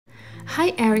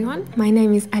Hi everyone, my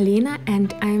name is Alina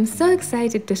and I am so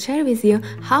excited to share with you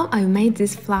how I made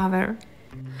this flower.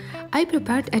 I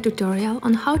prepared a tutorial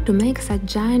on how to make such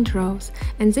giant rose,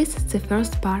 and this is the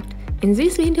first part. In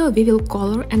this video we will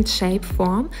color and shape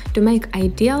foam to make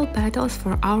ideal petals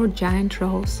for our giant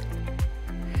rose.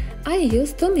 I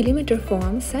used 2 mm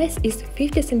foam, size is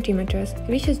 50 cm,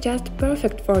 which is just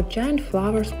perfect for giant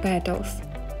flowers petals.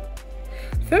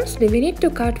 Firstly, we need to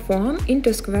cut foam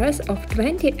into squares of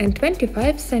 20 and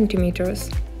 25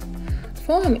 cm.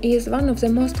 Foam is one of the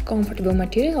most comfortable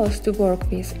materials to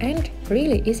work with and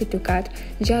really easy to cut.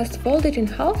 Just fold it in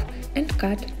half and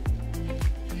cut.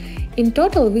 In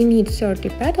total we need 30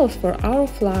 petals for our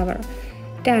flower,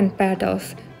 10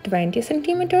 petals 20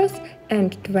 cm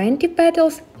and 20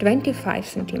 petals 25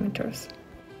 cm.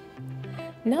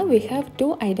 Now we have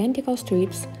two identical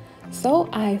strips, so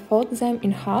I fold them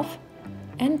in half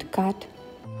and cut.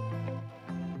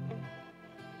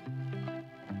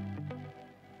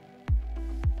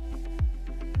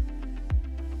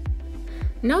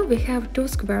 Now we have two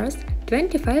squares,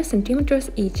 25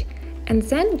 cm each, and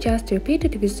then just repeat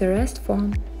it with the rest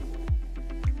foam.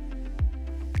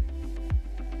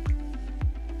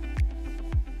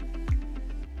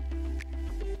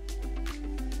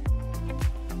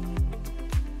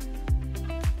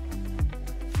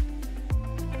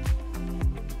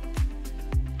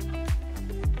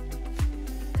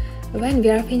 When we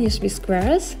are finished with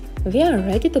squares, we are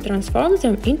ready to transform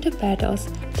them into petals.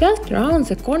 Just round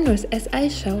the corners as I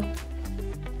show.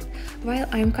 While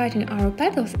I am cutting our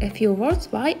petals, a few words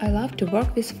why I love to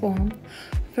work with foam.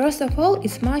 First of all,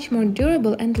 it's much more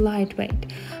durable and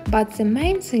lightweight, but the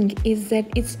main thing is that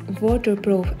it's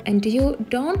waterproof and you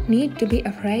don't need to be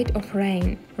afraid of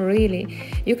rain,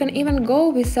 really. You can even go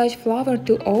with such flower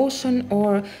to ocean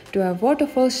or to a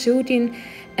waterfall shooting,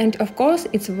 and of course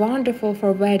it's wonderful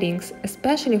for weddings,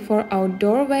 especially for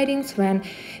outdoor weddings when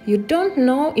you don't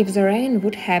know if the rain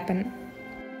would happen.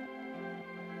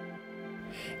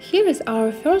 Here is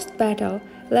our first petal.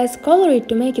 Let's color it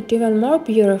to make it even more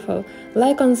beautiful,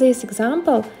 like on this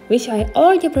example, which I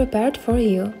already prepared for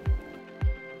you.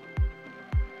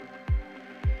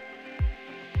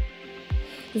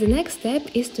 The next step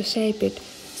is to shape it,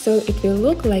 so it will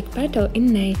look like petal in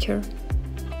nature.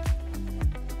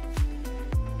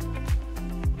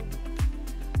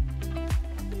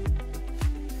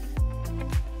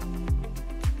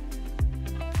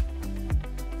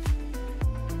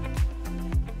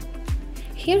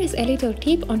 Here is a little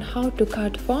tip on how to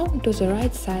cut foam to the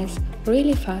right size,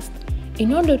 really fast.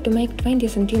 In order to make 20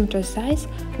 cm size,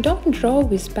 don't draw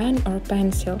with pen or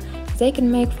pencil. They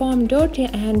can make foam dirty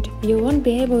and you won't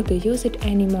be able to use it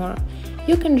anymore.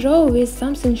 You can draw with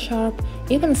something sharp,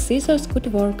 even scissors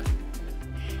could work.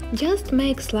 Just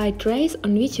make slight trays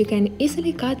on which you can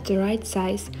easily cut the right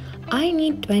size. I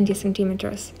need 20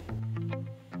 cm.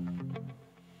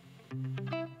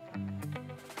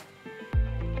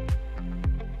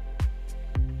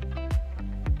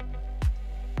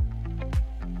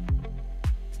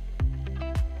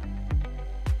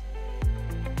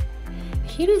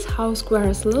 Here is how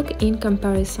squares look in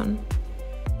comparison.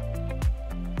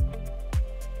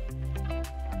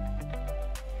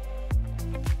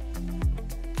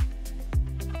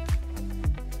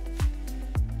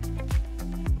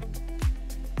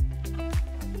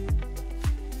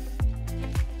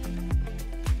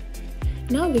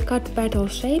 Now we cut petal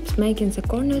shapes, making the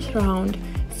corners round.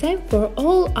 Same for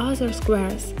all other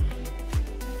squares.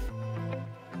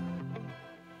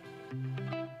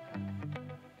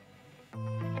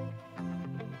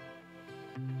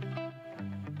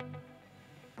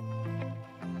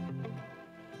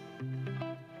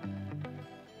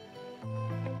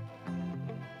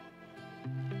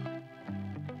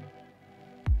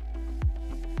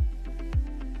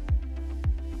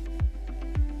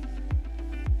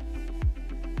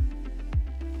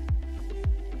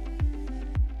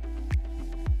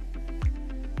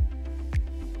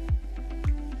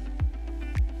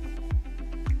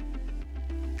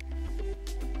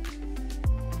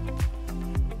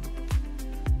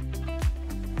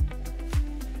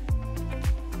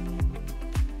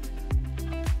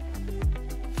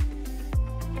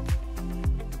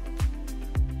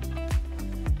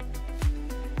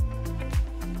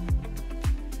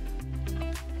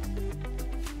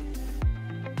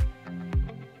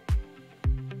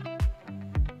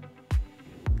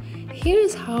 Here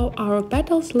is how our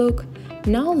petals look.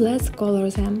 Now let's color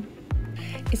them.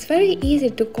 It's very easy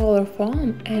to color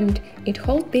foam and it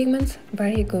holds pigments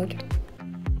very good.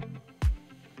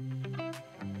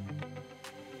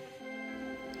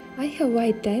 I have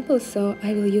white table, so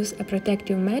I will use a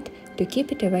protective mat to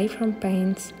keep it away from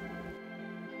paints.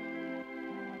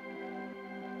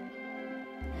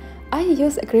 I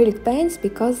use acrylic paints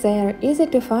because they are easy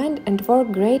to find and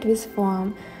work great with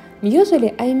foam.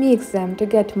 Usually I mix them to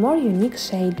get more unique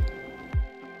shade.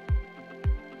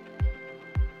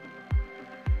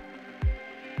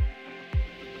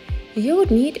 You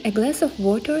would need a glass of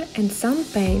water and some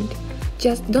paint.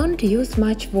 Just don't use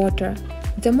much water.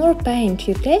 The more paint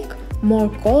you take, more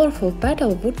colorful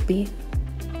petal would be.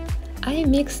 I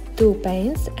mixed 2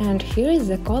 paints and here is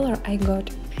the color I got.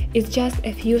 It's just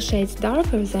a few shades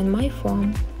darker than my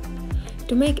foam.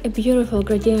 To make a beautiful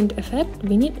gradient effect,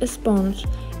 we need a sponge.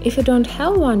 If you don't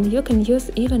have one, you can use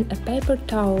even a paper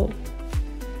towel.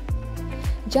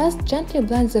 Just gently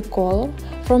blend the color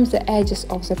from the edges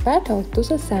of the petal to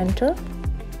the center,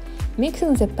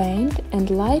 mixing the paint and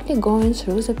lightly going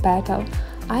through the petal.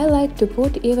 I like to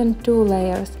put even 2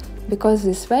 layers, because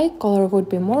this way color would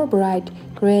be more bright,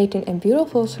 creating a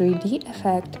beautiful 3D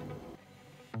effect.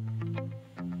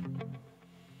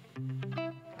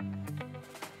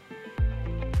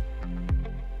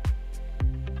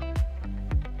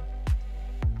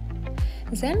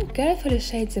 Then carefully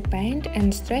shade the paint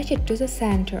and stretch it to the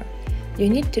center. You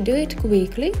need to do it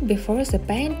quickly before the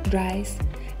paint dries,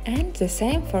 and the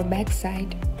same for back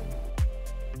side.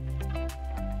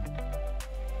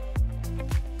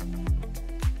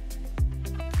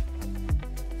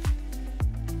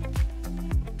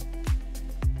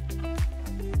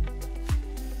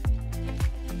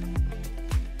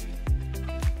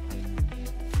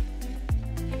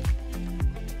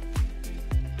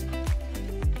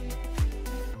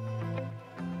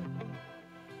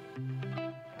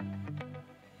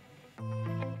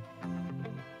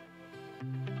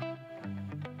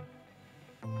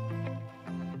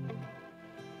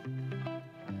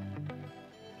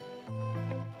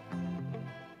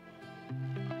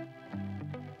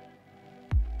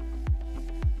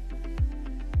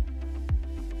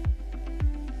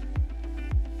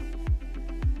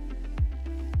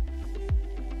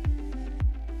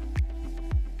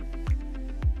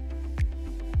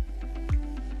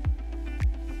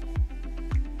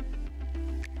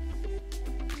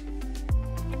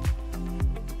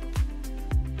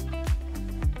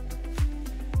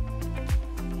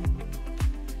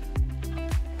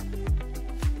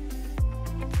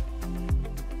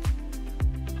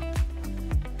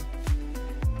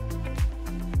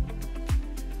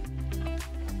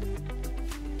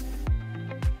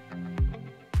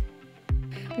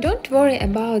 Don't worry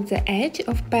about the edge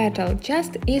of petal,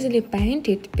 just easily paint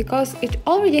it, because it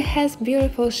already has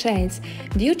beautiful shades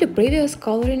due to previous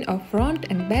coloring of front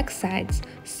and back sides.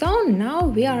 So now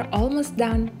we are almost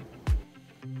done.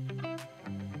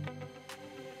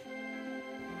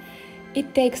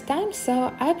 It takes time,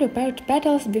 so I prepared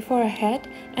petals beforehand,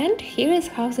 and here is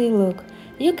how they look.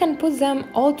 You can put them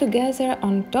all together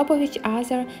on top of each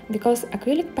other, because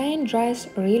acrylic paint dries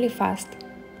really fast.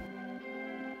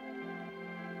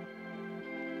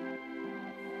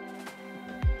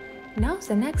 Now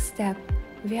the next step.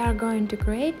 We are going to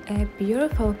create a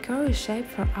beautiful curvy shape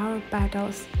for our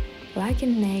petals, like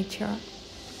in nature.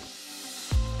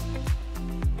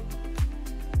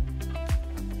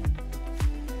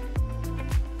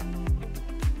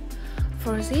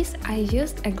 For this I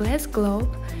used a glass globe.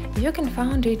 You can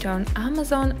find it on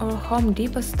Amazon or Home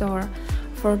Depot store.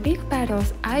 For big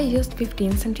petals I used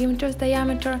 15 cm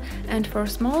diameter, and for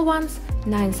small ones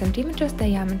 9 cm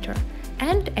diameter,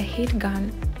 and a heat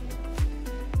gun.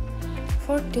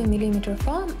 For 2 mm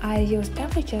foam I used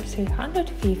temperature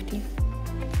 350.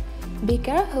 Be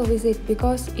careful with it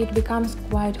because it becomes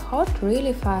quite hot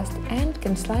really fast and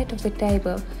can slide off the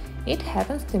table. It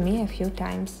happens to me a few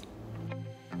times.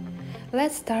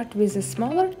 Let's start with the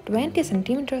smaller 20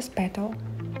 cm petal.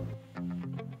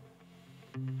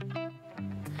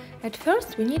 At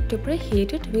first we need to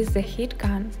preheat it with the heat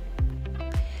gun.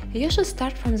 You should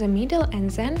start from the middle and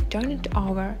then turn it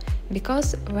over,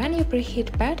 because when you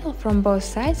preheat petal from both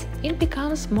sides, it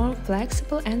becomes more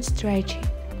flexible and stretchy.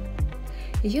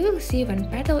 You will see when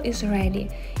petal is ready.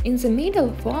 In the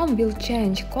middle, foam will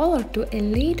change color to a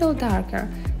little darker,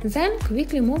 then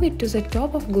quickly move it to the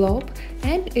top of globe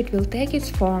and it will take its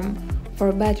form.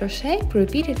 For better shape,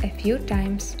 repeat it a few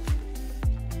times.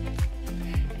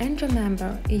 And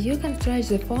remember, you can stretch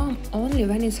the foam only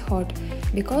when it's hot,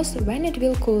 because when it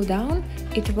will cool down,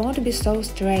 it won't be so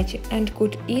stretchy and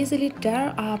could easily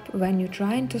tear up when you're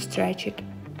trying to stretch it.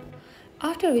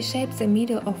 After we shape the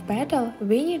middle of petal,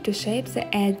 we need to shape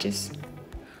the edges.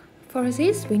 For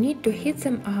this we need to heat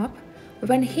them up.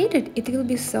 When heated, it will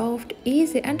be soft,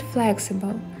 easy and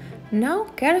flexible. Now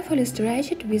carefully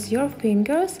stretch it with your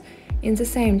fingers, in the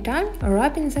same time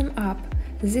rubbing them up.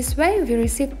 This way we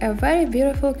receive a very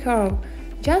beautiful curve,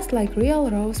 just like real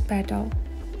rose petal.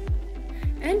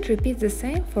 And repeat the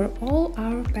same for all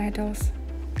our petals.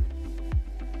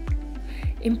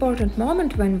 Important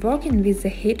moment when working with the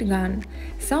heat gun.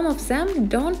 Some of them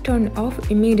don't turn off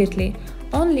immediately,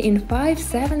 only in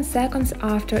 5-7 seconds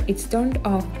after it's turned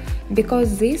off,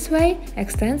 because this way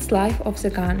extends life of the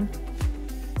gun.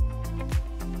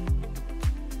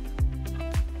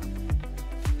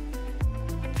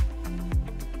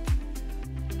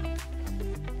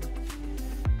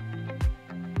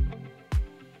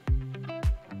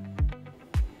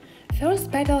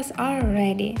 First petals are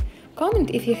ready.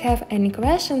 Comment if you have any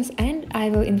questions and I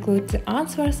will include the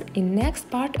answers in next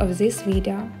part of this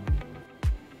video.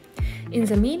 In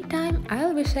the meantime,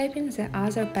 I'll be shaping the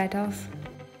other petals.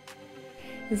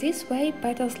 This way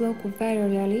petals look very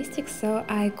realistic, so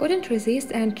I couldn't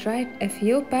resist and tried a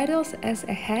few petals as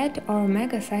a head or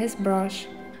mega size brush.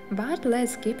 But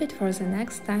let's keep it for the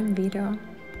next time video.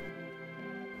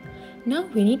 Now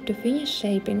we need to finish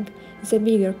shaping. The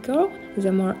bigger curve,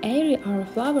 the more airy our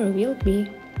flower will be.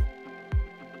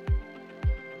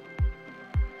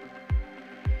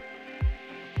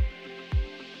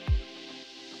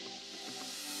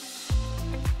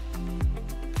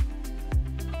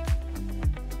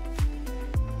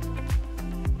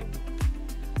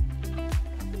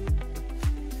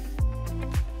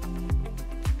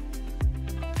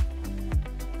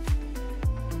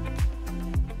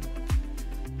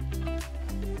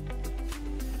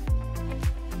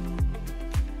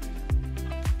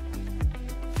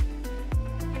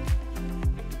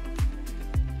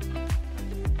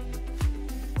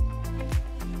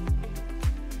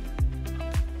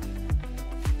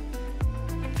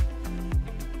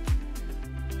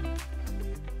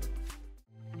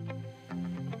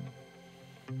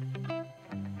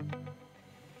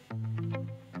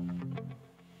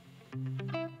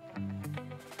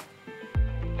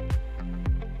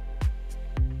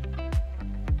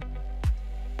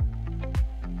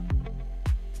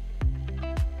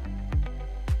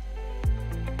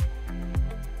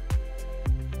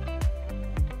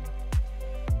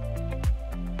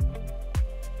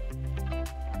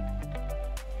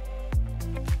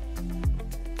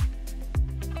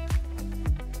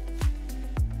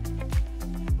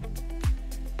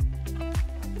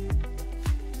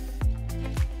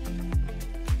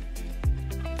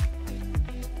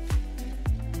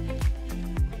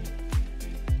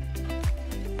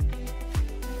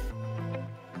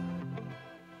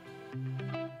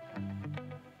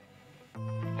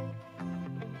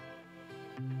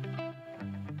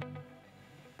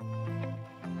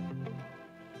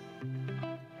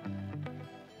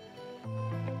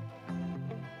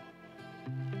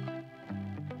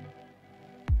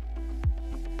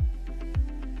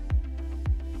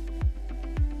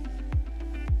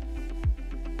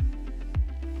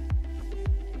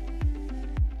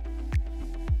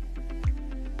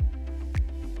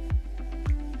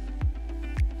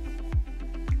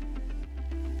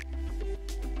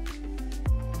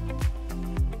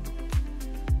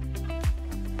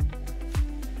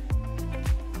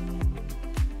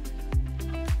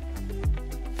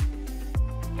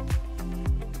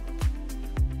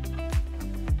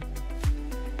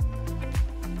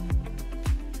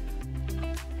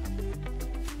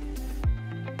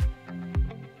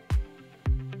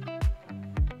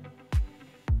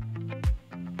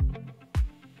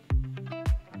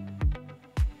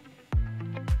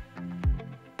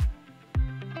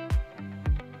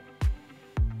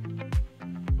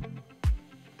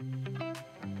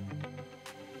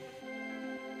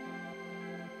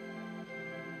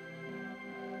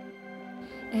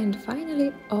 And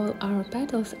finally, all our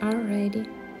petals are ready.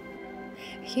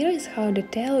 Here is how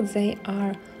detailed they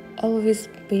are, all with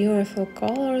beautiful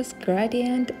colors,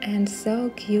 gradient and so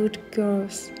cute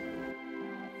curves.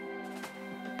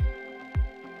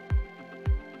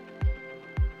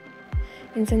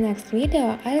 In the next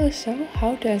video I will show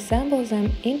how to assemble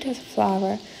them into the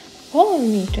flower. Follow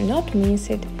me to not miss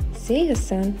it. See you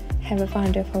soon. Have a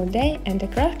wonderful day and a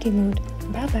crafty mood.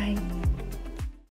 Bye bye.